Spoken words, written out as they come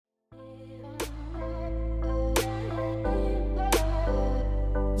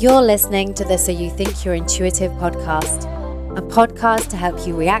You're listening to the So You Think You're Intuitive podcast, a podcast to help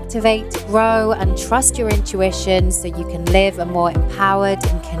you reactivate, grow, and trust your intuition so you can live a more empowered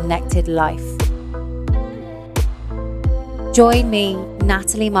and connected life. Join me,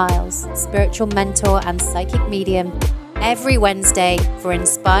 Natalie Miles, spiritual mentor and psychic medium, every Wednesday for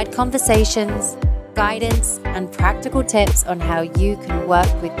inspired conversations, guidance, and practical tips on how you can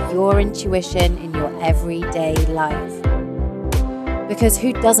work with your intuition in your everyday life. Because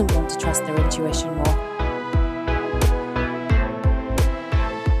who doesn't want to trust their intuition more?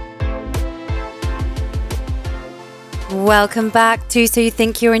 Welcome back to So You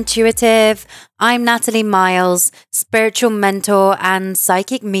Think You're Intuitive. I'm Natalie Miles, spiritual mentor and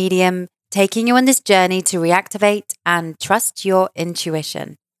psychic medium, taking you on this journey to reactivate and trust your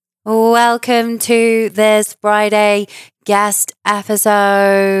intuition. Welcome to this Friday guest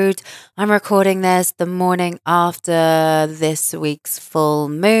episode. I'm recording this the morning after this week's full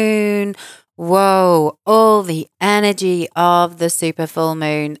moon. Whoa, all the energy of the super full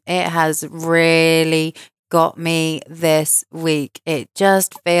moon. It has really got me this week. It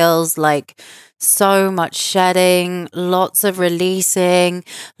just feels like so much shedding, lots of releasing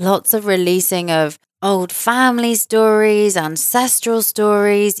of old family stories, ancestral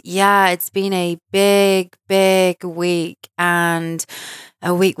stories. Yeah, it's been a big week, and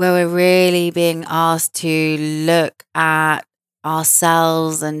a week where we're really being asked to look at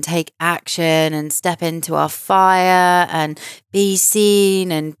ourselves and take action and step into our fire and be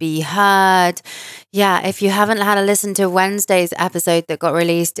seen and be heard. Yeah, if you haven't had a listen to Wednesday's episode that got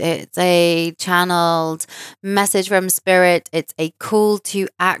released, it's a channeled message from spirit. It's a call to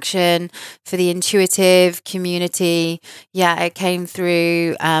action for the intuitive community. Yeah, it came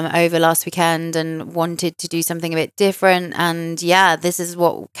through over last weekend and wanted to do something a bit different. And yeah, this is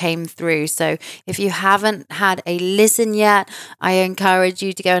what came through. So if you haven't had a listen yet, I encourage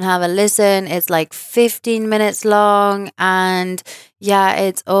you to go and have a listen. It's like 15 minutes long, and yeah,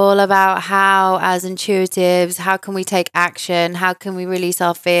 it's all about how, as intuitives, how can we take action? How can we release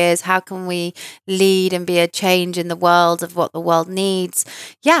our fears? How can we lead and be a change in the world of what the world needs?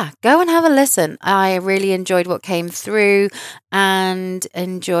 Yeah, go and have a listen. I really enjoyed what came through and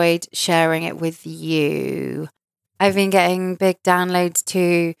enjoyed sharing it with you. I've been getting big downloads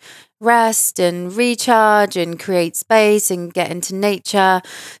to rest and recharge and create space and get into nature.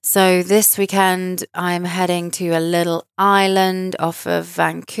 So this weekend, I'm heading to a little island off of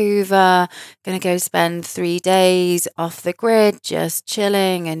Vancouver. Going to go spend 3 days off the grid, just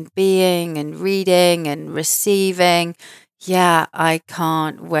chilling and being and reading and receiving. Yeah, I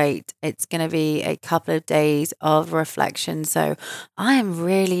can't wait. It's going to be a couple of days of reflection. So I am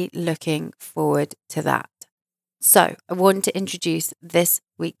really looking forward to that. So I want to introduce this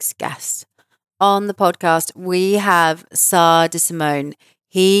week's guest. On the podcast, we have Sar DeSimone.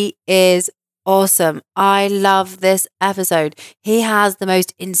 He is awesome. I love this episode. He has the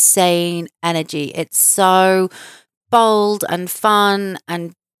most insane energy. It's so bold and fun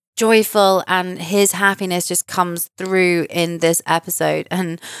and joyful, and his happiness just comes through in this episode.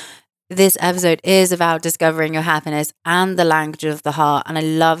 And this episode is about discovering your happiness and the language of the heart. And I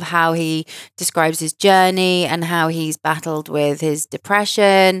love how he describes his journey and how he's battled with his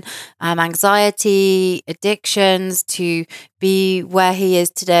depression, anxiety, addictions to be where he is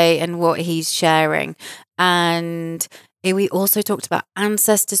today and what he's sharing. And we also talked about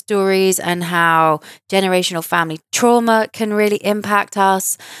ancestor stories and how generational family trauma can really impact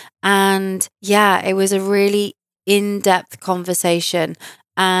us. And yeah, it was a really in-depth conversation,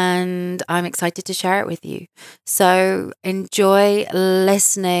 and I'm excited to share it with you. So enjoy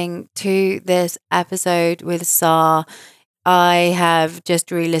listening to this episode with Sar. I have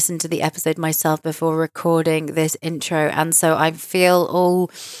just re-listened to the episode myself before recording this intro, and so I feel all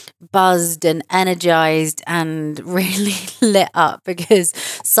buzzed and energized and really lit up because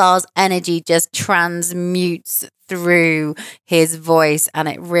Sar's energy just transmutes through his voice, and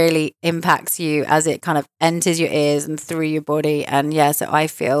it really impacts you as it kind of enters your ears and through your body. And yeah, so I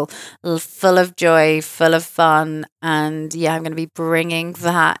feel full of joy, full of fun, and yeah, I'm going to be bringing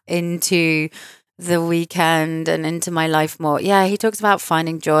that into the weekend and into my life more. Yeah, he talks about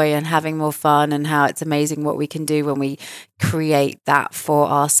finding joy and having more fun and how it's amazing what we can do when we create that for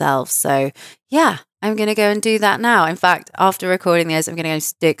ourselves. So yeah, I'm going to go and do that now. In fact, after recording this, I'm going to go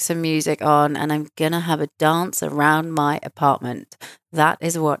stick some music on and I'm going to have a dance around my apartment. That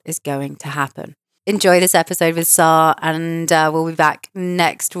is what is going to happen. Enjoy this episode with Sar, and we'll be back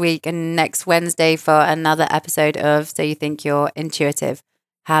next week and next Wednesday for another episode of So You Think You're Intuitive.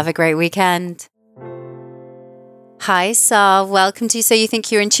 Have a great weekend. Hi, Sar. Welcome to So You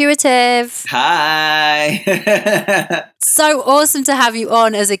Think You're Intuitive. Hi. So awesome to have you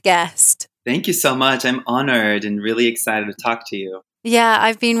on as a guest. Thank you so much. I'm honored and really excited to talk to you. Yeah,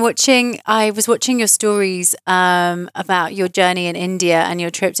 I was watching your stories about your journey in India and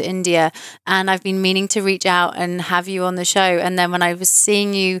your trip to India, and I've been meaning to reach out and have you on the show. And then when I was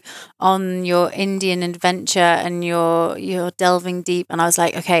seeing you on your Indian adventure and you're delving deep, and I was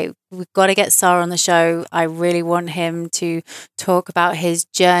like, okay, we've got to get Sarah on the show. I really want him to talk about his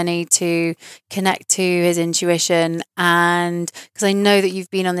journey to connect to his intuition, and because I know that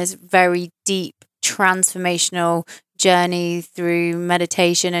you've been on this very deep transformational journey through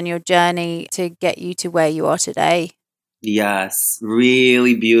meditation and your journey to get you to where you are today. Yes,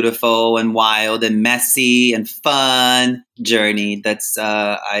 really beautiful and wild and messy and fun journey. That's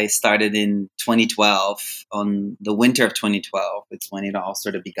I started in 2012, on the winter of 2012. It's when it all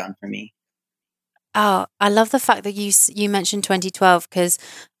sort of begun for me. Oh, I love the fact that you mentioned 2012 because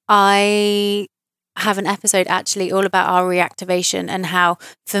I have an episode actually all about our reactivation and how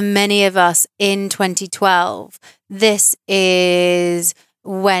for many of us in 2012 this is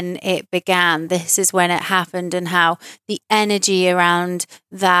when it began, this is when it happened, and how the energy around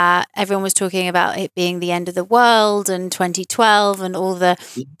that, everyone was talking about it being the end of the world and 2012 and all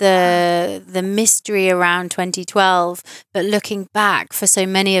the mystery around 2012. But looking back, for so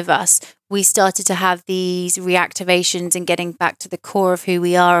many of us, we started to have these reactivations and getting back to the core of who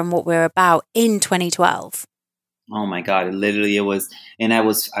we are and what we're about in 2012. Oh my God! It was, and I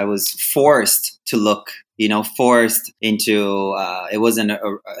was forced to look. Forced into. It wasn't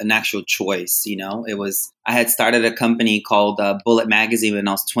an actual choice. It was. I had started a company called Bullet Magazine when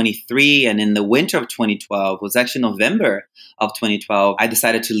I was 23, and in the winter of 2012, it was actually November of 2012, I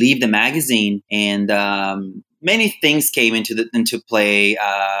decided to leave the magazine, and many things came into play.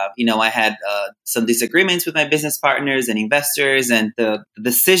 I had some disagreements with my business partners and investors, and the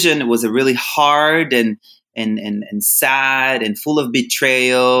decision was a really hard and sad and full of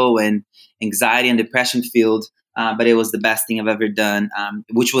betrayal and anxiety and depression filled. But it was the best thing I've ever done,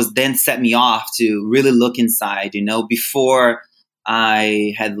 which was then set me off to really look inside. Before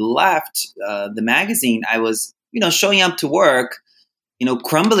I had left the magazine, I was, showing up to work,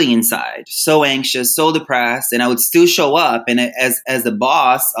 crumbling inside, so anxious, so depressed, and I would still show up. And as the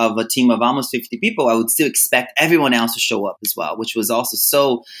boss of a team of almost 50 people, I would still expect everyone else to show up as well, which was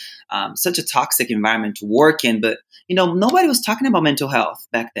also such a toxic environment to work in. But nobody was talking about mental health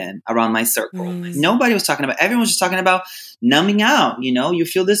back then around my circle. Nobody was talking about. Everyone was just talking about numbing out. You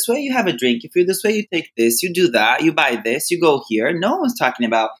feel this way, you have a drink. You feel this way, you take this. You do that. You buy this. You go here. No one's talking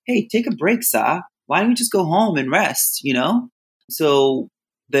about, hey, take a break, Sa. Why don't you just go home and rest? So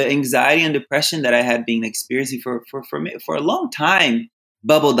the anxiety and depression that I had been experiencing for a long time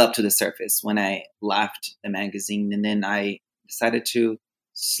bubbled up to the surface when I left the magazine, and then I decided to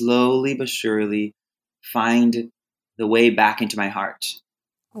slowly but surely find the way back into my heart.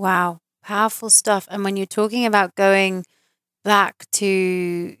 Wow, powerful stuff. And when you're talking about going back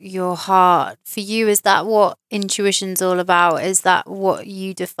to your heart, for you, is that what intuition's all about? Is that what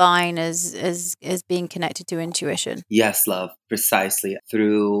you define as being connected to intuition? Yes, love, precisely.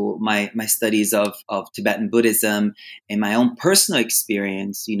 Through my studies of Tibetan Buddhism and my own personal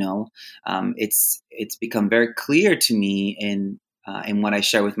experience, it's become very clear to me in what I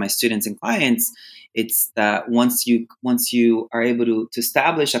share with my students and clients. It's that once you are able to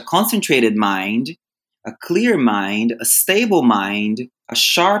establish a concentrated mind, a clear mind, a stable mind, a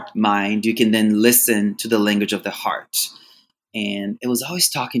sharp mind, you can then listen to the language of the heart. And it was always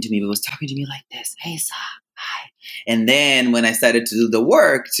talking to me, but it was talking to me like this: hey, Sa, hi. And then when I started to do the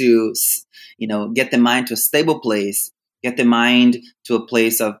work to, get the mind to a stable place, get the mind to a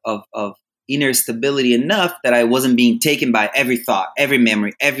place of inner stability enough that I wasn't being taken by every thought, every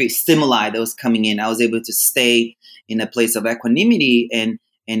memory, every stimuli that was coming in. I was able to stay in a place of equanimity and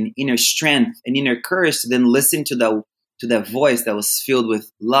inner strength and inner courage to then listen to that voice that was filled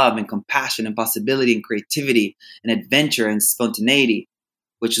with love and compassion and possibility and creativity and adventure and spontaneity,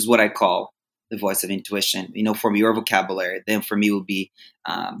 which is what I call the voice of intuition. From your vocabulary, then for me would be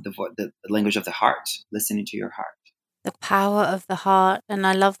the language of the heart, listening to your heart. The power of the heart. And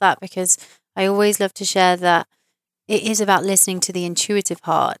I love that because I always love to share that it is about listening to the intuitive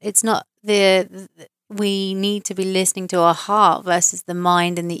heart. It's not we need to be listening to our heart versus the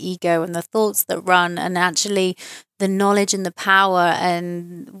mind and the ego and the thoughts that run, and actually the knowledge and the power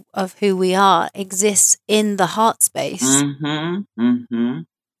and of who we are exists in the heart space. Mm-hmm. Mm-hmm.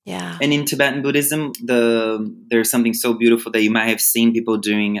 Yeah. And in Tibetan Buddhism, there's something so beautiful that you might have seen people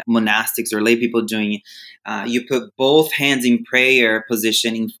doing, monastics or lay people doing. You put both hands in prayer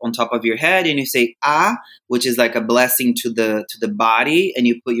position on top of your head, and you say "Ah," which is like a blessing to the body, and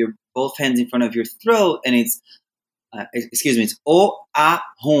you put your both hands in front of your throat, and it's it's O Ah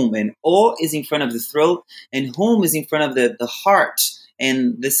Home, and O is in front of the throat, and Home is in front of the heart,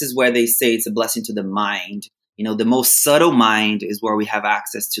 and this is where they say it's a blessing to the mind. The most subtle mind is where we have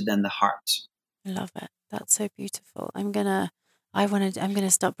access to then the heart. I love it. That's so beautiful. I'm gonna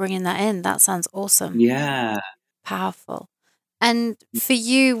start bringing that in. That sounds awesome. Yeah. Powerful. And for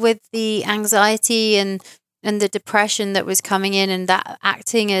you, with the anxiety and the depression that was coming in, and that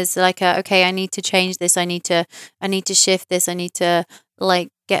acting as like okay, I need to change this. I need to shift this. I need to like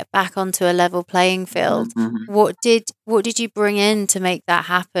get back onto a level playing field. Mm-hmm. What did you bring in to make that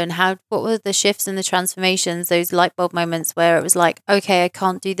happen? What were the shifts and the transformations, those light bulb moments where it was like, okay, I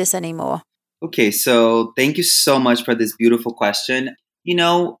can't do this anymore? Okay, so thank you so much for this beautiful question.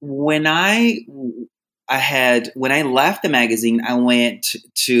 When I left the magazine, I went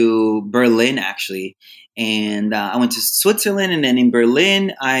to Berlin actually, and I went to Switzerland, and then in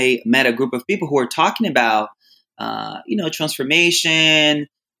Berlin, I met a group of people who were talking about, transformation,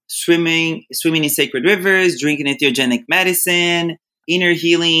 swimming in sacred rivers, drinking entheogenic medicine, inner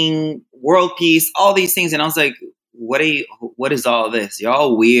healing, world peace, all these things, and I was like, what is all this? You're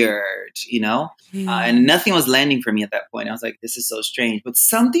all weird, and nothing was landing for me at that point. I was like, this is so strange, but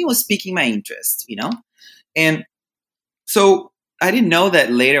something was piquing my interest, and so I didn't know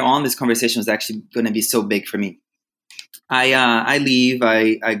that later on this conversation was actually going to be so big for me. I leave.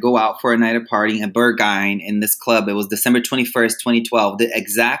 I go out for a night of partying at Berghain in this club. It was December 21st, 2012, the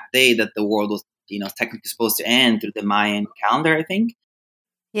exact day that the world was, technically supposed to end through the Mayan calendar, I think.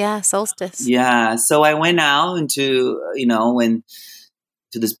 Yeah, solstice. Yeah. So I went out into, to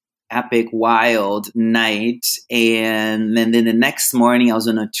this epic, wild night. And then the next morning, I was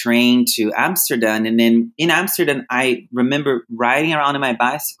on a train to Amsterdam. And then in Amsterdam, I remember riding around on my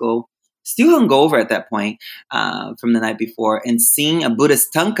bicycle, still hungover at that point from the night before, and seeing a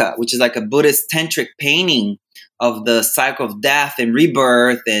Buddhist tanka, which is like a Buddhist tantric painting of the cycle of death and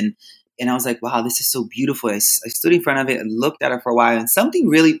rebirth. And I was like, wow, this is so beautiful. I stood in front of it and looked at it for a while, and something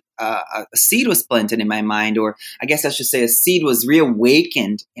really, a seed was planted in my mind, or I guess I should say a seed was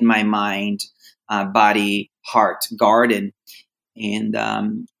reawakened in my mind, body, heart, garden.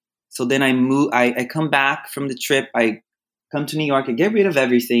 And so then I come back from the trip. I come to New York. I get rid of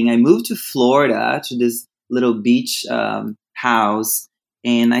everything. I move to Florida, to this little beach house,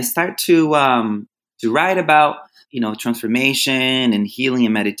 and I start to write about, transformation and healing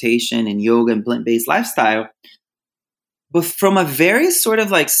and meditation and yoga and plant-based lifestyle, but from a very sort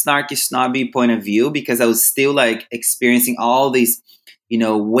of like snarky, snobby point of view, because I was still like experiencing all these,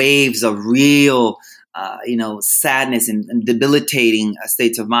 waves of real, sadness and debilitating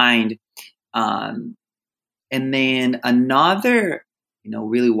states of mind. And then another,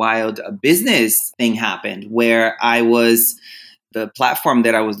 really wild business thing happened where the platform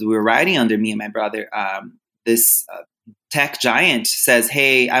that we were riding under, me and my brother, this tech giant says,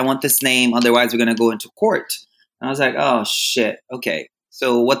 "Hey, I want this name, otherwise we're going to go into court." And I was like, "Oh shit, okay."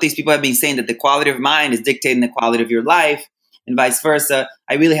 So what these people have been saying, that the quality of mind is dictating the quality of your life, and vice versa.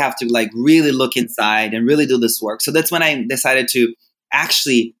 I really have to like really look inside and really do this work. So that's when I decided to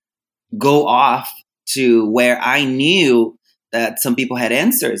actually go off to where I knew that some people had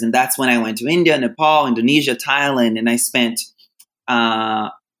answers, and that's when I went to India, Nepal, Indonesia, Thailand, and I spent,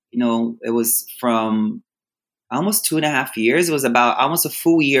 it was from almost 2.5 years. It was about almost a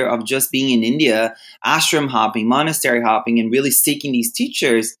full year of just being in India, ashram hopping, monastery hopping, and really seeking these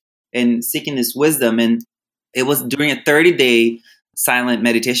teachers and seeking this wisdom. And it was during a 30-day silent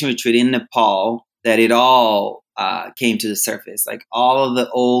meditation retreat in Nepal that it all came to the surface. Like all of the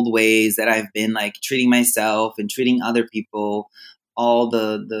old ways that I've been like treating myself and treating other people, all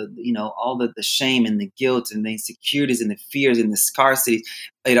the shame and the guilt and the insecurities and the fears and the scarcity,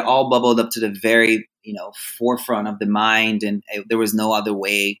 it all bubbled up to the very, forefront of the mind. And there was no other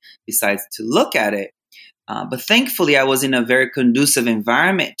way besides to look at it. But thankfully, I was in a very conducive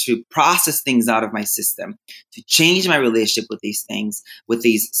environment to process things out of my system, to change my relationship with these things, with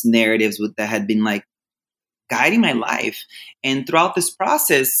these narratives that had been like guiding my life. And throughout this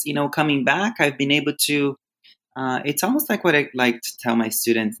process, coming back, I've been able to, it's almost like what I like to tell my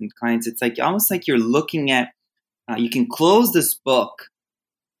students and clients. It's like almost like you're looking at, you can close this book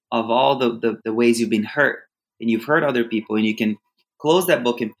of all the ways you've been hurt and you've hurt other people, and you can close that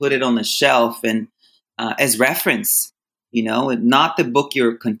book and put it on the shelf and as reference, not the book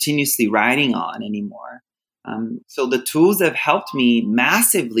you're continuously writing on anymore. So the tools that have helped me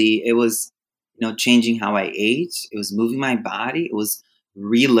massively, it was, changing how I ate. It was moving my body. It was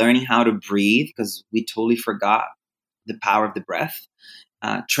relearning how to breathe because we totally forgot the power of the breath.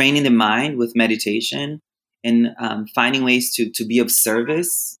 Training the mind with meditation and finding ways to be of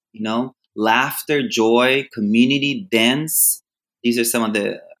service. Laughter, joy, community, dance. These are some of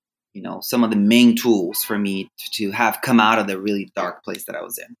the main tools for me to have come out of the really dark place that I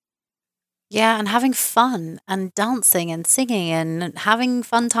was in. Yeah, and having fun and dancing and singing and having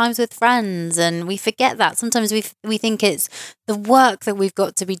fun times with friends, and we forget that. Sometimes we think it's the work that we've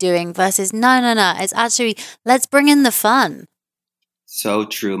got to be doing versus no, no, no. It's actually let's bring in the fun. So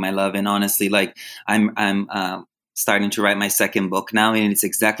true, my love. And honestly, like I'm starting to write my second book now, and it's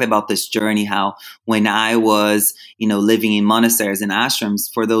exactly about this journey. How when I was, living in monasteries and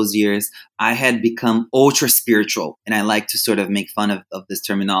ashrams for those years, I had become ultra spiritual, and I like to sort of make fun of this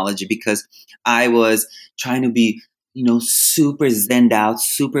terminology because I was trying to be, super zenned out,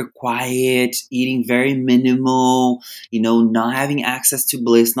 super quiet, eating very minimal, not having access to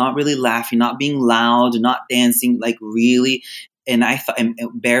bliss, not really laughing, not being loud, not dancing, like really. And I thought, and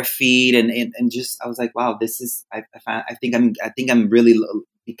bare feet, and just I was like, wow, this is. I think I'm really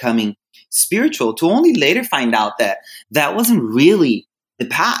becoming spiritual. To only later find out that that wasn't really the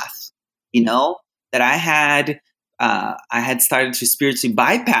path. You know that I had started to spiritually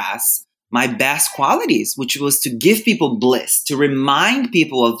bypass my best qualities, which was to give people bliss, to remind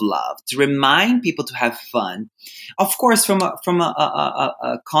people of love, to remind people to have fun. Of course, from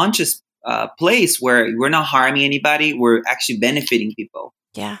a conscious place where we're not harming anybody, we're actually benefiting people.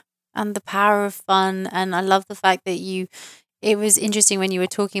 Yeah, and the power of fun. And I love the fact that it was interesting when you were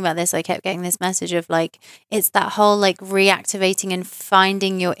talking about this. I kept getting this message of like, it's that whole like reactivating and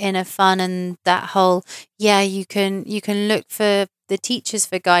finding your inner fun, and that whole, yeah, you can look for the teachers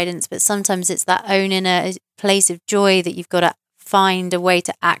for guidance, but sometimes it's that own inner place of joy that you've got to find a way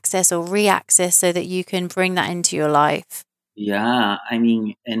to access or reaccess so that you can bring that into your life. Yeah, I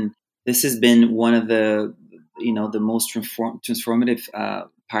mean, and this has been one of the most transformative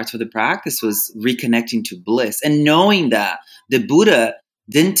parts of the practice was reconnecting to bliss and knowing that the Buddha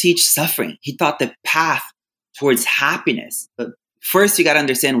didn't teach suffering. He taught the path towards happiness. But first, you got to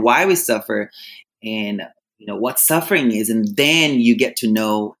understand why we suffer and what suffering is, and then you get to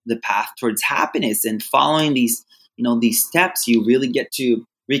know the path towards happiness. And following these steps, you really get to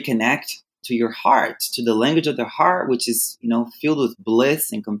reconnect to your heart, to the language of the heart, which is filled with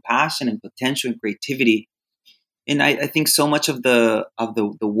bliss and compassion and potential and creativity. And I think so much of the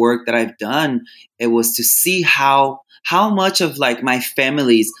work that I've done, it was to see how much of like my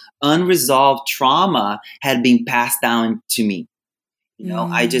family's unresolved trauma had been passed down to me.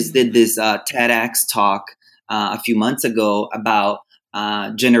 I just did Mm. this TEDx talk a few months ago about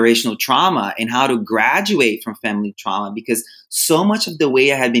generational trauma and how to graduate from family trauma, because so much of the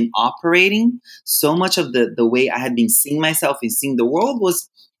way I had been operating, so much of the way I had been seeing myself and seeing the world was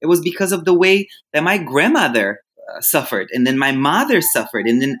because of the way that my grandmother suffered, and then my mother suffered,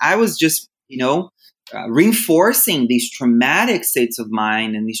 and then I was just reinforcing these traumatic states of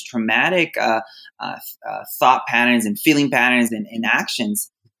mind and these traumatic thought patterns and feeling patterns and actions,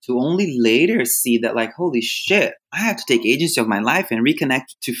 to only later see that, like, holy shit, I have to take agency of my life and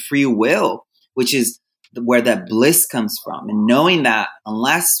reconnect to free will, which is where that bliss comes from. And knowing that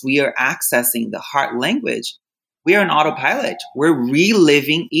unless we are accessing the heart language, we are on autopilot. We're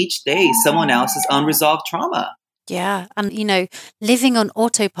reliving each day someone else's unresolved trauma. Yeah. And, living on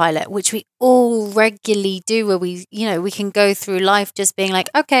autopilot, which we all regularly do, where we can go through life just being like,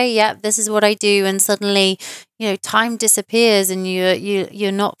 okay, yeah, this is what I do. And suddenly, time disappears and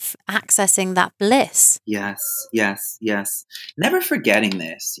you're not accessing that bliss. Yes, yes, yes. Never forgetting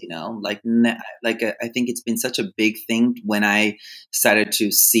this, I think it's been such a big thing when I started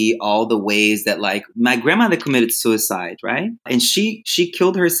to see all the ways that, like, my grandmother committed suicide, right? And she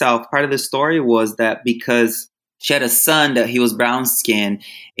killed herself. Part of the story was that because she had a son that he was brown skinned,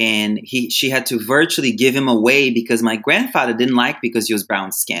 and she had to virtually give him away because my grandfather didn't like because he was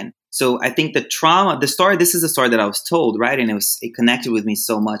brown skinned. So I think the trauma, the story, this is a story that I was told, right? And it connected with me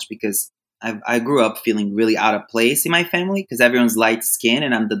so much because I grew up feeling really out of place in my family because everyone's light skin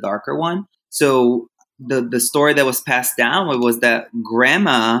and I'm the darker one. So the story that was passed down was that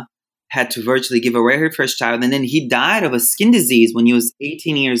grandma had to virtually give away her first child, and then he died of a skin disease when he was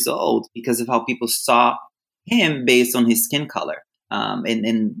 18 years old because of how people saw him based on his skin color.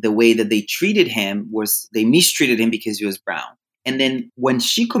 And the way that they treated him was they mistreated him because he was brown. And then when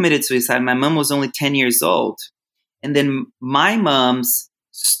she committed suicide, my mom was only 10 years old. And then my mom's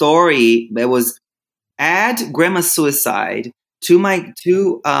story, that was add grandma's suicide to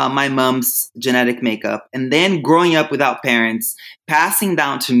my mom's genetic makeup, and then growing up without parents, passing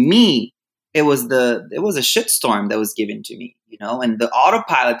down to me, it was a shitstorm that was given to me, and the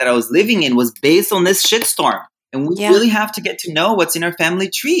autopilot that I was living in was based on this shitstorm. And we Yeah. really have to get to know what's in our family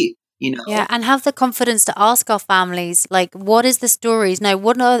tree, Yeah, and have the confidence to ask our families, like, what is the stories? No,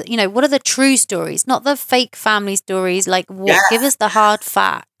 what are the true stories, not the fake family stories? Like, Yeah, what? Give us the hard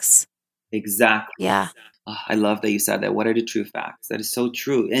facts. exactly. Yeah, I love that you said that. What are the true facts? That is so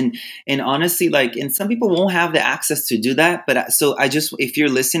true. And honestly, like, and some people won't have the access to do that. But so I just, if you're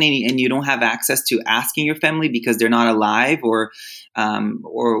listening and you don't have access to asking your family because they're not alive, or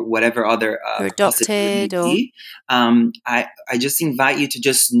whatever other you're possibility may adopted, or be, I just invite you to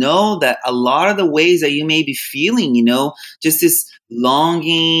just know that a lot of the ways that you may be feeling, just this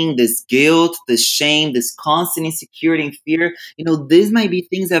longing, this guilt, this shame, this constant insecurity and fear, these might be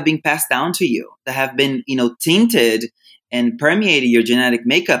things that have been passed down to you, that have been, tainted and permeated your genetic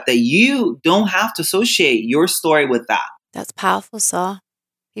makeup, that you don't have to associate your story with that. that's powerful, Saw.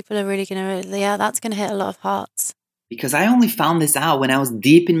 People are really gonna, yeah, that's gonna hit a lot of hearts. Because I only found this out when I was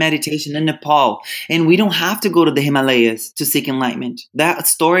deep in meditation in Nepal. And we don't have to go to the Himalayas to seek enlightenment. That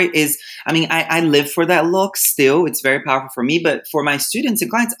story is, I live for that look still. It's very powerful for me. But for my students and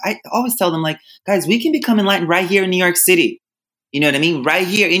clients, I always tell them, like, guys, we can become enlightened right here in New York City. You know what I mean? Right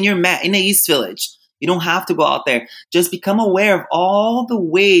here in your mat, in the East Village. You don't have to go out there. Just become aware of all the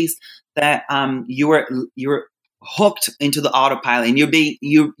ways that you're hooked into the autopilot, and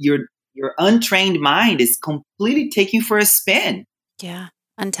your untrained mind is completely taking you for a spin. Yeah,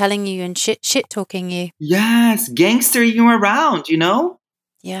 and telling you and shit talking you. Yes, gangster you around,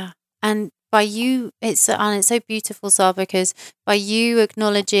 Yeah, and by you, it's so beautiful, Saw, because by you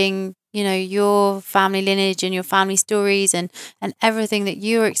acknowledging, your family lineage and your family stories and everything that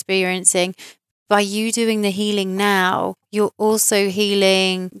you're experiencing, by you doing the healing now, you're also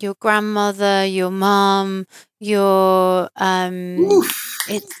healing your grandmother, your mom, your Oof.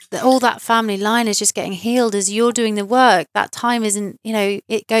 it's all that family line is just getting healed as you're doing the work. That time isn't,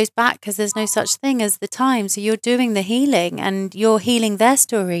 it goes back because there's no such thing as the time. So you're doing the healing and you're healing their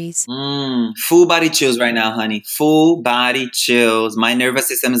stories. Full body chills right now, honey. Full body chills. My nervous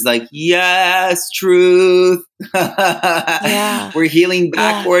system is like, yes, truth. Yeah. We're healing Yeah.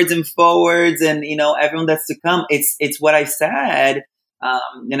 backwards and forwards, and everyone that's to come. It's what I said,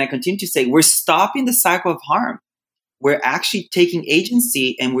 and I continue to say. We're stopping the cycle of harm. We're actually taking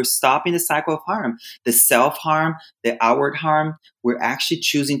agency, and we're stopping the cycle of harm, the self harm, the outward harm. We're actually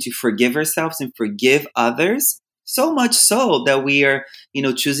choosing to forgive ourselves and forgive others. So much so that we are,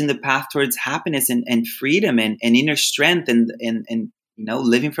 choosing the path towards happiness and freedom and inner strength and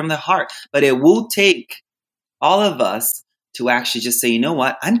living from the heart. But it will take all of us to actually just say, you know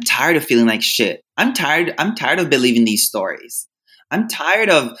what? I'm tired of feeling like shit. I'm tired of believing these stories. I'm tired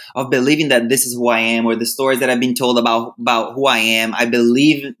of believing that this is who I am, or the stories that I've been told about who I am. I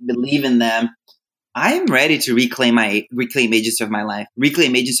believe in them. I am ready to reclaim agency of my life,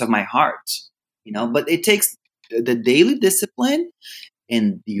 reclaim agency of my heart. But it takes the daily discipline,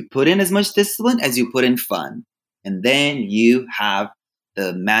 and you put in as much discipline as you put in fun, and then you have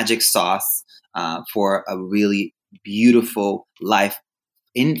the magic sauce for a really beautiful life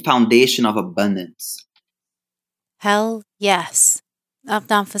in foundation of abundance. Hell yes. I'm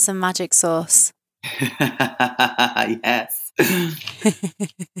down for some magic sauce. Yes.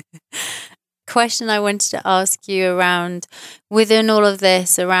 Question I wanted to ask you around, within all of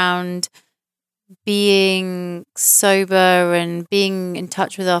this, around being sober and being in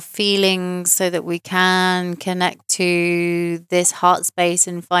touch with our feelings so that we can connect to this heart space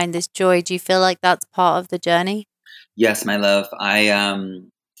and find this joy. Do you feel like that's part of the journey? Yes, my love. I'm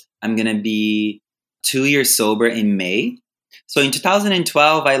gonna be 2 years sober in May. So in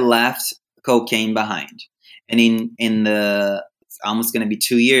 2012, I left cocaine behind, and in the it's almost gonna be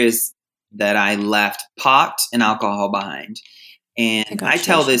 2 years that I left pot and alcohol behind. And I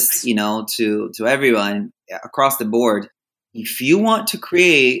tell this, to everyone across the board. If you want to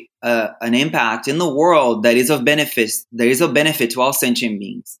create an impact in the world that is of benefit to all sentient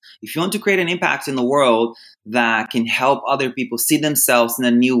beings, if you want to create an impact in the world that can help other people see themselves in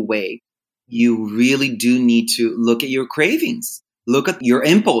a new way, you really do need to look at your cravings. Look at your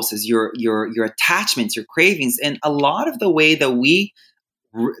impulses, your attachments, your cravings, and a lot of the way that we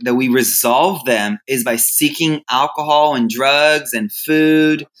resolve them is by seeking alcohol and drugs and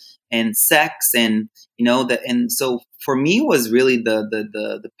food and sex, and and so for me was really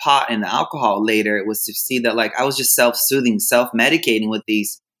the pot and the alcohol. Later it was to see that, like, I was just self-soothing, self-medicating with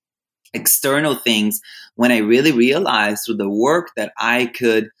these external things, when I really realized through the work that I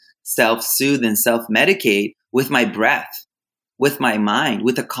could self-soothe and self-medicate with my breath, with my mind,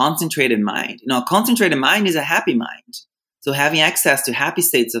 with a concentrated mind. A concentrated mind is a happy mind. So having access to happy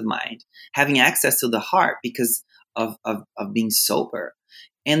states of mind, having access to the heart because of being sober.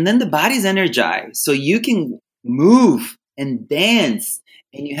 And then the body's energized. So you can move and dance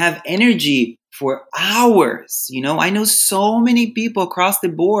and you have energy for hours. I know so many people across the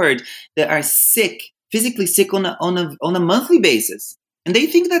board that are sick, physically sick on a monthly basis. And they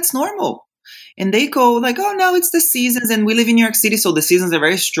think that's normal. And they go like, oh no, it's the seasons. And we live in New York City, so the seasons are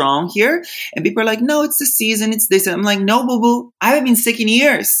very strong here. And people are like, no, it's the season, it's this. And I'm like, no, boo-boo, I haven't been sick in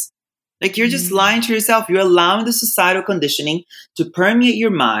years. Like, you're just lying to yourself. You're allowing the societal conditioning to permeate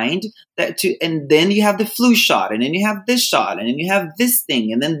your mind and then you have the flu shot, and then you have this shot, and then you have this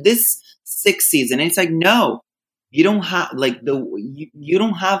thing, and then this sick season. And it's like, no, you don't have you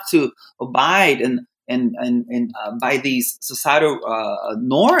don't have to abide and by these societal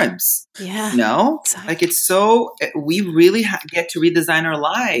norms. Yeah. Exactly. Like, it's so we really get to redesign our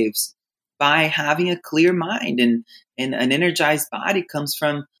lives by having a clear mind, and an energized body comes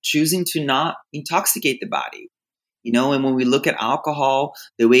from choosing to not intoxicate the body. And when we look at alcohol,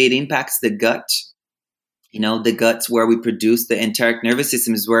 the way it impacts the gut, the gut's where we produce the enteric nervous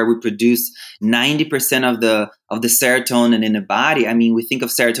system, is where we produce 90% of the serotonin in the body. I mean, we think of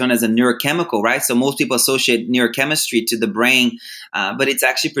serotonin as a neurochemical, right? So most people associate neurochemistry to the brain, but it's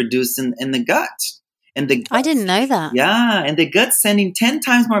actually produced in the gut. And I didn't know that. Yeah, and the gut's sending 10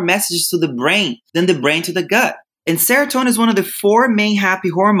 times more messages to the brain than the brain to the gut. And serotonin is one of the 4 main happy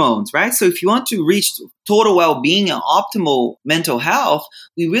hormones, right? So if you want to reach total well-being and optimal mental health,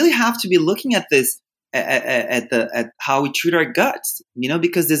 we really have to be looking at this at how we treat our guts,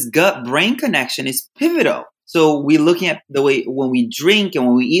 because this gut-brain connection is pivotal. So we're looking at the way when we drink and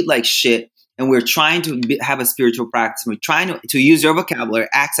when we eat like shit, and we're trying to have a spiritual practice, we're trying to use your vocabulary,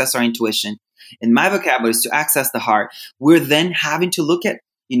 access our intuition. And my vocabulary is to access the heart. We're then having to look at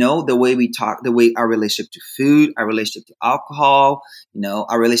the way we talk, the way our relationship to food, our relationship to alcohol,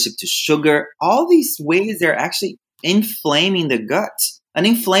 our relationship to sugar, all these ways they're actually inflaming the gut. An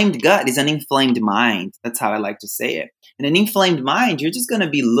inflamed gut is an inflamed mind. That's how I like to say it. And an inflamed mind, you're just going to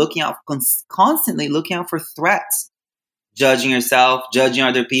be constantly looking out for threats, judging yourself, judging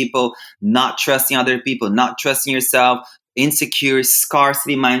other people, not trusting other people, not trusting yourself, insecure,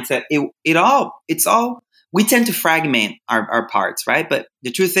 scarcity mindset. It's all. We tend to fragment our parts, right? But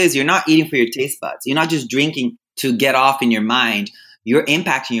the truth is, you're not eating for your taste buds. You're not just drinking to get off in your mind. You're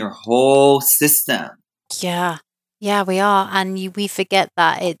impacting your whole system. Yeah. Yeah, we are. And we forget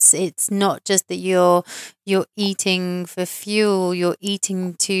that it's not just that you're eating for fuel, you're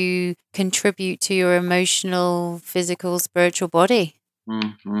eating to contribute to your emotional, physical, spiritual body.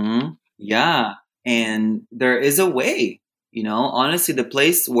 Mm-hmm. Yeah. And there is a way. Honestly, the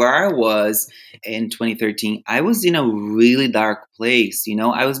place where I was in 2013, I was in a really dark place.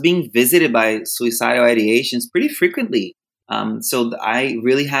 I was being visited by suicidal ideations pretty frequently. So I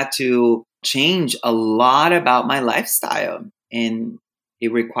really had to change a lot about my lifestyle, and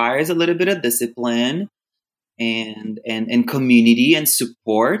it requires a little bit of discipline and community and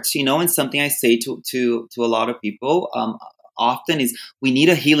support. And something I say to a lot of people often is, we need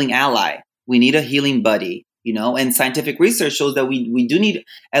a healing ally, we need a healing buddy. And scientific research shows that we do need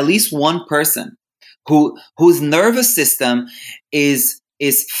at least one person whose nervous system is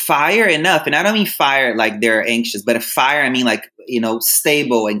fire enough. And I don't mean fire like they're anxious, but a fire, I mean like,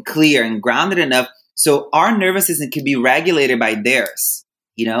 stable and clear and grounded enough so our nervous system can be regulated by theirs.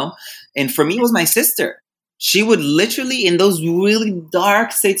 And for me, it was my sister. She would literally, in those really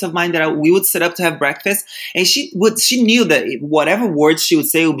dark states of mind that we would sit up to have breakfast, and she knew that whatever words she would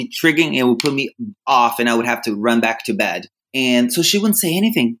say would be triggering, it would put me off, and I would have to run back to bed. And so she wouldn't say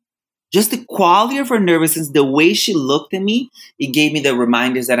anything. Just the quality of her nervous system, the way she looked at me, it gave me the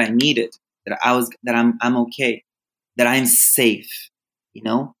reminders that I needed, that I'm okay, that I'm safe,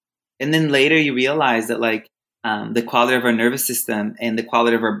 And then later you realize that the quality of our nervous system and the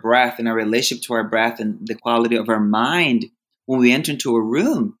quality of our breath and our relationship to our breath and the quality of our mind when we enter into a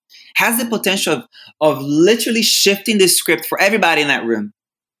room has the potential of literally shifting the script for everybody in that room.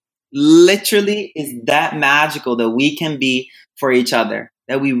 Literally is that magical that we can be for each other,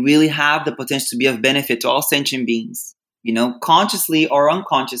 that we really have the potential to be of benefit to all sentient beings, consciously or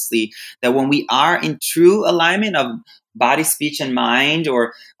unconsciously, that when we are in true alignment of body, speech, and mind,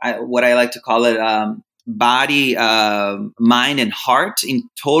 or what I like to call it, body, mind, and heart in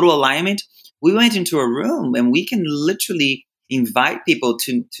total alignment, we went into a room and we can literally invite people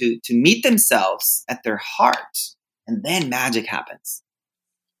to meet themselves at their heart, and then magic happens.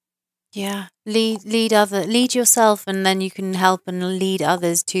 Yeah, lead yourself, and then you can help and lead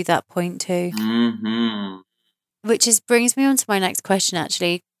others to that point too. Mm-hmm. which is brings me on to my next question,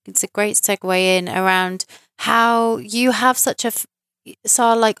 actually. It's a great segue in around how you have such a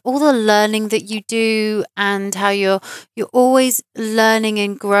so like all the learning that you do and how you're always learning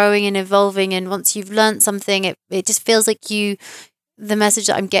and growing and evolving, and once you've learned something, it just feels like the message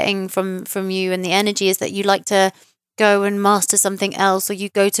that I'm getting from you and the energy is that you like to go and master something else, or you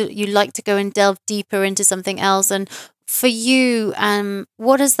like to go and delve deeper into something else. And for you,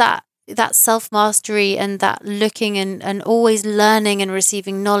 what is that self mastery and that looking and always learning and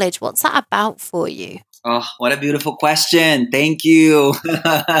receiving knowledge, what's that about for you? Oh, what a beautiful question. Thank you.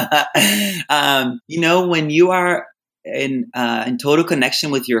 When you are in total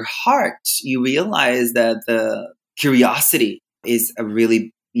connection with your heart, you realize that the curiosity is a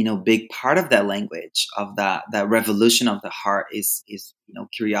really, big part of that language, of that revolution of the heart is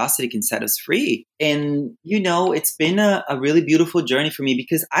curiosity can set us free. And, it's been a really beautiful journey for me,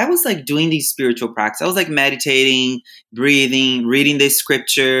 because I was like doing these spiritual practices. I was like meditating, breathing, reading the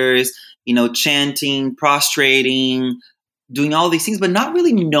scriptures, chanting, prostrating, doing all these things, but not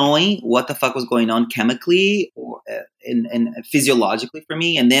really knowing what the fuck was going on chemically or and physiologically for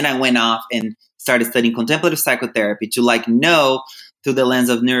me. And then I went off and started studying contemplative psychotherapy to know through the lens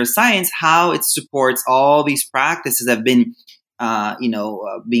of neuroscience how it supports all these practices that have been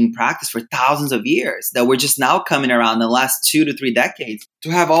being practiced for thousands of years, that we're just now coming around in the last 2 to 3 decades to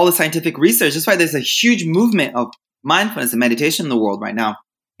have all the scientific research. That's why there's a huge movement of mindfulness and meditation in the world right now.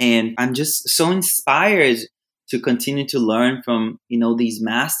 And I'm just so inspired to continue to learn from, these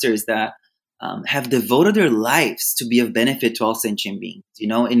masters that have devoted their lives to be of benefit to all sentient beings.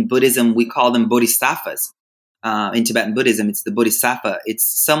 In Buddhism, we call them bodhisattvas. In Tibetan Buddhism, it's the bodhisattva. It's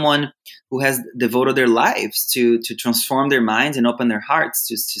someone who has devoted their lives to transform their minds and open their hearts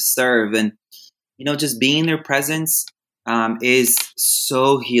to serve. And, just being in their presence is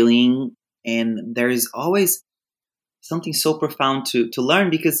so healing. And there is always something so profound to learn,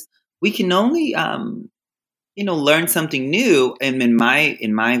 because we can only learn something new. And in my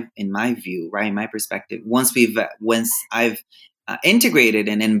view, right, in my perspective, once I've integrated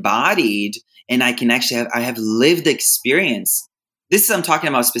and embodied, and I can actually I have lived experience. This is, I'm talking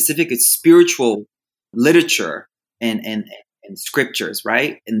about specific spiritual literature and scriptures,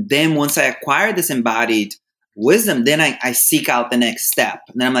 right? And then once I acquire this embodied wisdom, then I seek out the next step.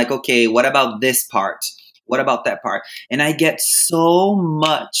 And then I'm like, okay, what about this part? What about that part? And I get so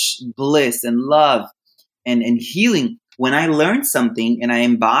much bliss and love and healing when I learn something and I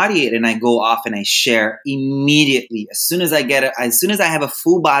embody it and I go off and I share immediately. As soon as I get it, as soon as I have a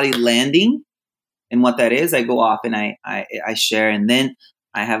full body landing and what that is, I go off and I share. And then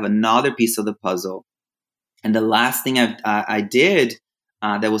I have another piece of the puzzle. And the last thing I did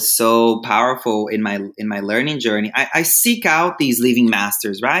that was so powerful in my learning journey, I seek out these living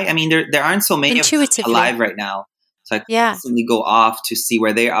masters, right? I mean, there aren't so many of them alive right now. So I constantly go off to see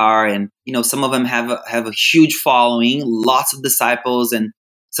where they are. And, some of them have a huge following, lots of disciples, and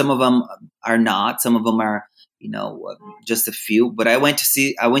some of them are not. Some of them are, just a few. But I went to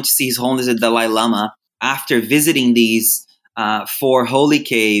see His Holiness the Dalai Lama after visiting these 4 holy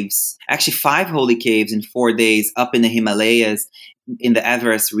caves, actually 5 holy caves in 4 days up in the Himalayas in the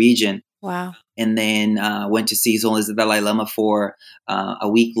Everest region. Wow. And then went to see His Holiness the Dalai Lama for a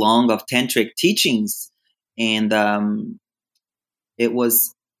week long of tantric teachings. And it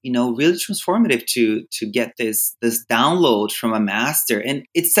was, really transformative to get this download from a master. And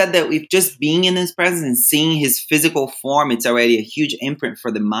it said that if just being in His presence and seeing His physical form, it's already a huge imprint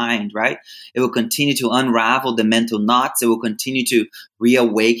for the mind, right? It will continue to unravel the mental knots. It will continue to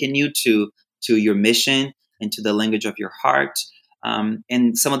reawaken you to your mission and to the language of your heart.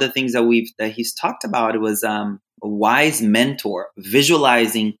 And some of the things that he's talked about, it was a wise mentor,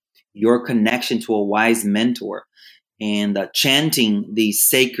 visualizing your connection to a wise mentor, and chanting these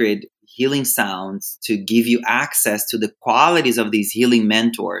sacred healing sounds to give you access to the qualities of these healing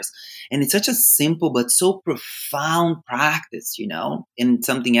mentors. And it's such a simple but so profound practice, And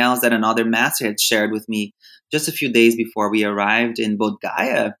something else that another master had shared with me just a few days before we arrived in Bodh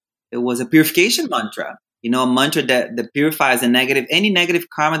Gaya, it was a purification mantra, a mantra that purifies any negative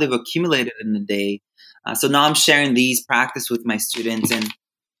karma they've accumulated in the day. So now I'm sharing these practices with my students, and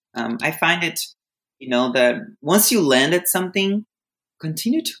I find it, that once you land at something,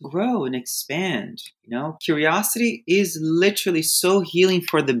 continue to grow and expand. Curiosity is literally so healing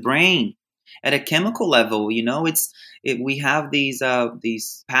for the brain at a chemical level. We have these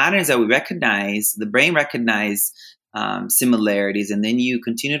patterns that we recognize. The brain recognize similarities, and then you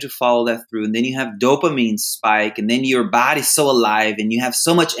continue to follow that through, and then you have dopamine spike, and then your body's so alive, and you have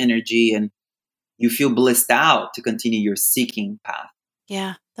so much energy, and you feel blissed out to continue your seeking path.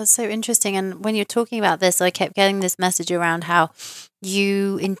 Yeah. That's so interesting. And when you're talking about this, I kept getting this message around how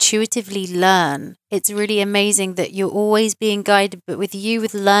you intuitively learn. It's really amazing that you're always being guided, but with you,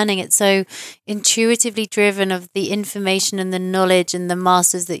 with learning, it's so intuitively driven of the information and the knowledge and the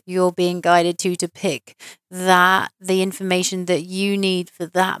masters that you're being guided to pick that, the information that you need for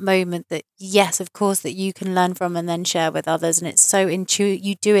that moment that, yes, of course, that you can learn from and then share with others. And it's so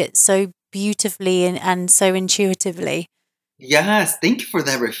you do it so beautifully and so intuitively. Yes, thank you for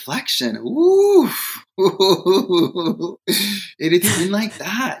that reflection. Ooh. It has been like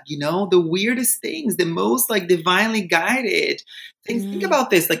that, the weirdest things, the most like divinely guided things. Think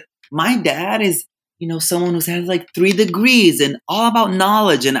about this. Like my dad is, someone who's had like 3 degrees and all about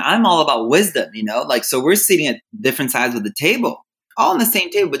knowledge, and I'm all about wisdom, like, so we're sitting at different sides of the table, all on the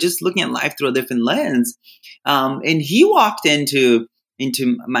same table, but just looking at life through a different lens. And he walked into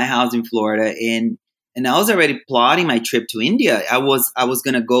my house in Florida, and I was already plotting my trip to India. I was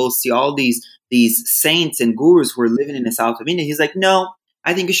gonna go see all these saints and gurus who were living in the south of India. He's like, no,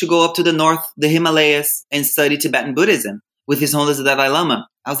 I think you should go up to the north, the Himalayas, and study Tibetan Buddhism with His Holiness the Dalai Lama.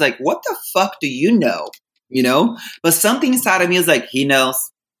 I was like, what the fuck do you know? But something inside of me was like, he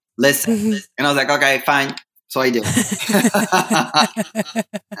knows. Listen. And I was like, okay, fine. So I do.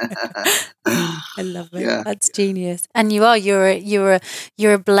 I love it. Yeah. That's genius. And you're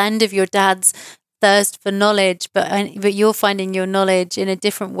a blend of your dad's thirst for knowledge, but you're finding your knowledge in a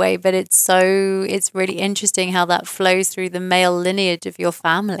different way. But it's really interesting how that flows through the male lineage of your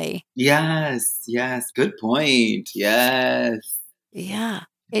family. Yes, good point. Yes. Yeah,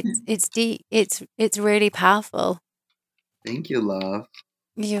 it's deep. It's really powerful. Thank you, love.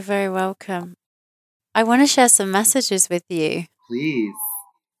 You're very welcome. I want to share some messages with you. Please.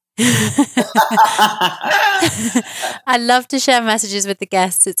 I love to share messages with the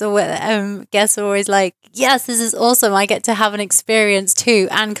guests. It's always guests are always like, yes, this is awesome. I get to have an experience too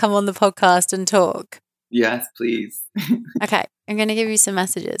and come on the podcast and talk. Yes, please. Okay, I'm going to give you some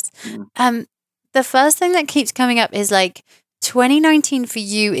messages. The first thing that keeps coming up is like 2019 for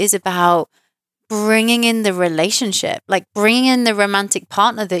you is about bringing in the relationship, like bringing in the romantic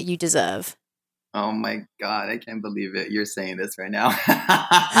partner that you deserve. Oh my God, I can't believe it. You're saying this right now.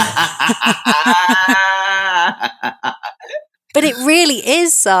 But it really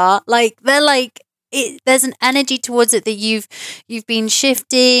is, Sar. Like they're like there's an energy towards it that you've been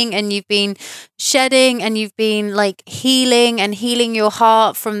shifting and you've been shedding and you've been like healing your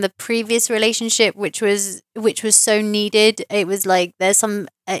heart from the previous relationship, which was so needed. It was like there's some,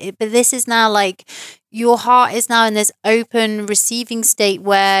 but this is now like your heart is now in this open receiving state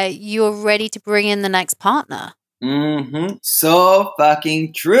where you're ready to bring in the next partner. Mm-hmm. So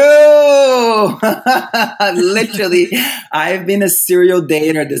fucking true. Literally, I've been a serial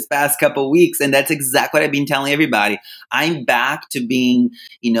dater this past couple weeks, and that's exactly what I've been telling everybody. I'm back to being,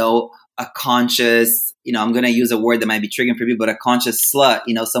 a conscious, I'm going to use a word that might be triggering for people, but a conscious slut,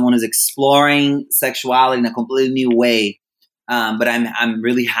 someone who's exploring sexuality in a completely new way. But I'm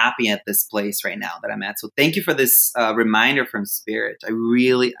really happy at this place right now that I'm at. So thank you for this reminder from Spirit.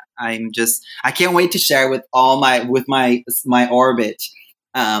 I can't wait to share with my orbit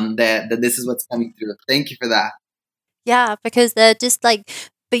that this is what's coming through. Thank you for that. Yeah, because they're just like,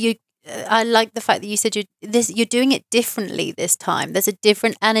 I like the fact that you said you're doing it differently this time. There's a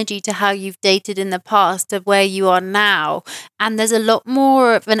different energy to how you've dated in the past of where you are now, and there's a lot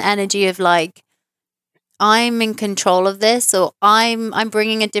more of an energy of like, I'm in control of this, or I'm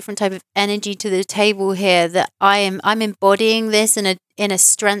bringing a different type of energy to the table here, that I'm embodying this in a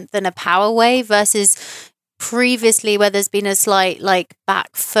strength and a power way, versus previously where there's been a slight like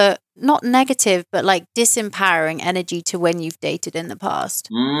back foot, not negative, but like disempowering energy to when you've dated in the past.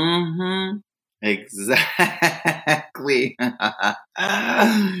 Mm-hmm. Exactly.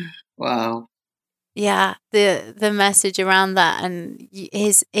 Wow. Yeah, the message around that and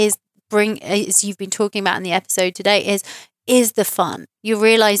is as you've been talking about in the episode today is the fun. You're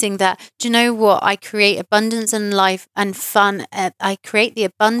realizing that, do you know what? I create abundance in life and fun. I create the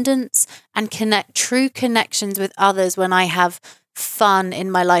abundance and connect true connections with others when I have fun in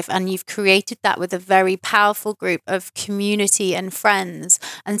my life. And you've created that with a very powerful group of community and friends.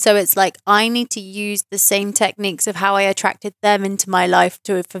 And so it's like, I need to use the same techniques of how I attracted them into my life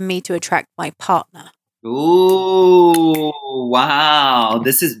for me to attract my partner. Ooh, wow.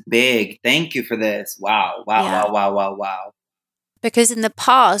 This is big. Thank you for this. Wow. Yeah. Wow. Because in the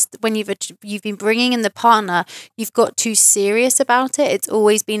past, when you've been bringing in the partner, you've got too serious about it. It's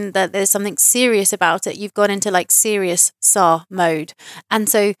always been that there's something serious about it. You've gone into like serious SAR mode. And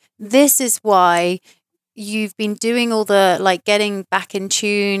so this is why you've been doing all the like getting back in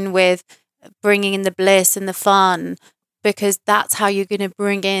tune with bringing in the bliss and the fun. because that's how you're going to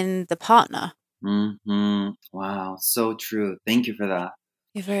bring in the partner. Wow, so true. Thank you for that.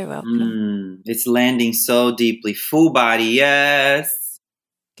 You're very welcome. It's landing so deeply. Full body, yes.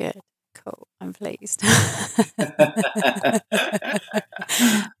 Good. Cool. I'm pleased.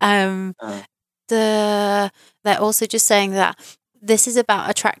 They're also just saying that this is about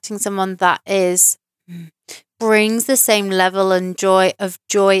attracting someone that brings the same level and joy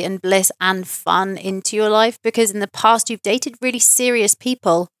and bliss and fun into your life, because in the past you've dated really serious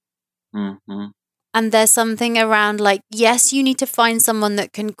people. And there's something around like, yes, you need to find someone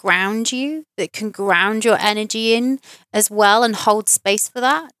that can ground you, that can ground your energy in as well and hold space for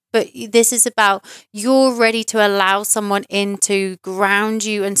that. But this is about you're ready to allow someone in to ground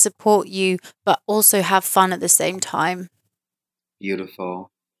you and support you, but also have fun at the same time.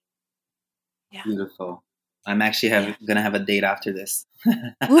 Beautiful. Yeah. Beautiful. I'm actually going to have a date after this.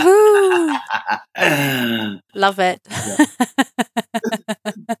 Woohoo! Love it.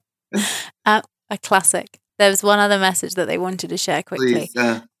 A classic. There was one other message that they wanted to share quickly.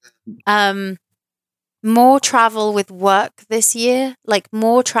 Please. More travel with work this year, like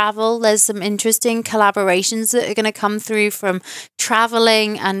more travel. There's some interesting collaborations that are going to come through from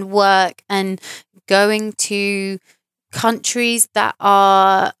traveling and work and going to countries that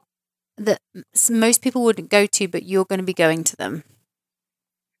most people wouldn't go to, but you're going to be going to them.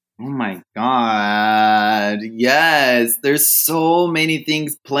 Oh my God. Yes. There's so many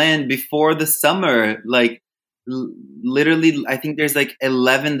things planned before the summer. Like literally, I think there's like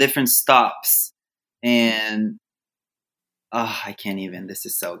 11 different stops. And I can't even. This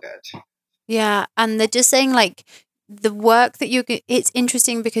is so good. Yeah. And they're just saying like the work that it's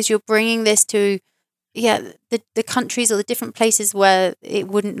interesting because you're bringing this to the countries or the different places where it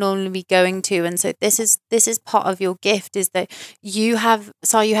wouldn't normally be going to. And so this is part of your gift, is that you have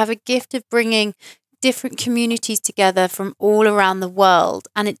a gift of bringing different communities together from all around the world.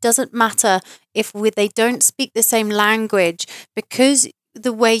 And it doesn't matter if they don't speak the same language, because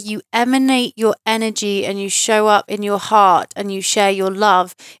the way you emanate your energy and you show up in your heart and you share your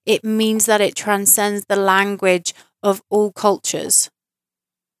love, it means that it transcends the language of all cultures.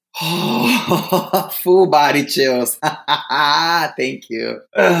 Full body chills. Thank you.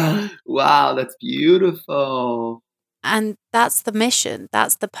 Wow, that's beautiful. And that's the mission.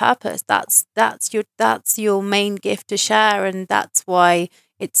 That's the purpose. That's your main gift to share, and that's why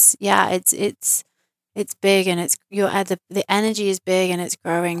it's big, and it's the energy is big and it's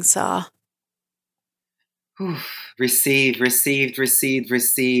growing. So received with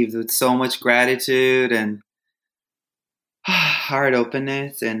so much gratitude and heart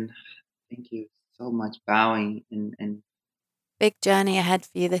openness, and thank you so much. Bowing and big journey ahead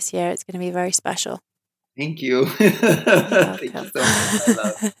for you this year. It's going to be very special. Thank you. Thank you so much,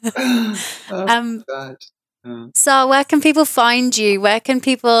 my love. God. So where can people find you? Where can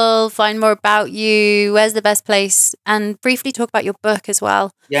people find more about you? Where's the best place? And briefly talk about your book as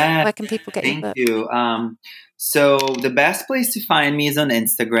well. Yeah. Where can people get your book? Thank you. So the best place to find me is on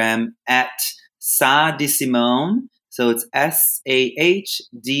Instagram at Sa DeSimone. So it's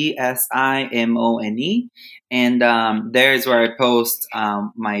SAHDSIMONE. And there's where I post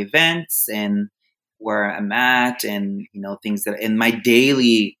my events and where I'm at, and things that in my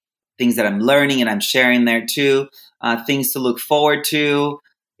daily things that I'm learning and I'm sharing there too. Things to look forward to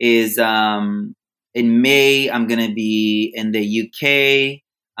is in May I'm gonna be in the UK,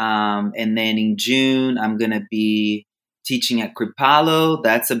 and then in June I'm gonna be teaching at Kripalu.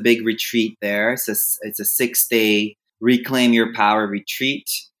 That's a big retreat there. It's a 6-day Reclaim Your Power retreat,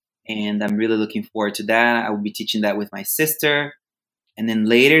 and I'm really looking forward to that. I will be teaching that with my sister. And then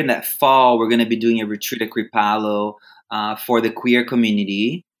later in that fall, we're going to be doing a retreat at Kripalu for the queer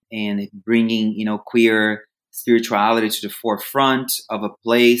community, and bringing, queer spirituality to the forefront of a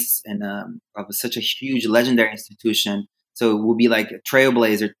place and of such a huge, legendary institution. So it will be like a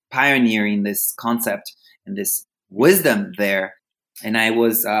trailblazer, pioneering this concept and this wisdom there. And I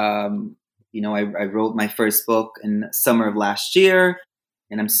was, I wrote my first book in summer of last year.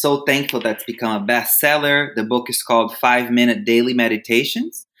 And I'm so thankful that's become a bestseller. The book is called 5-Minute Daily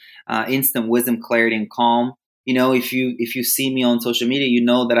Meditations, Instant Wisdom, Clarity, and Calm. If you see me on social media, you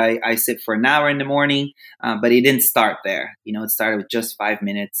know that I sit for an hour in the morning, but it didn't start there. It started with just 5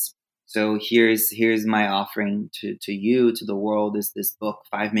 minutes. So here's my offering to you, to the world, is this book,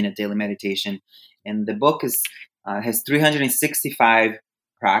 5-Minute Daily Meditation. And the book has 365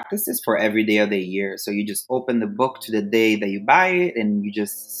 practices for every day of the year. So you just open the book to the day that you buy it, and you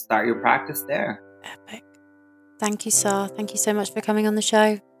just start your practice there. Epic. Thank you, Sa. Thank you so much for coming on the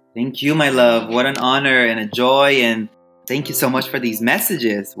show. Thank you, my love. What an honor and a joy. And thank you so much for these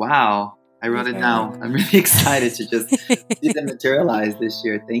messages. Wow. I wrote it down. I'm really excited to just see them materialize this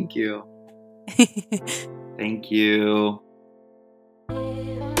year. Thank you. Thank you.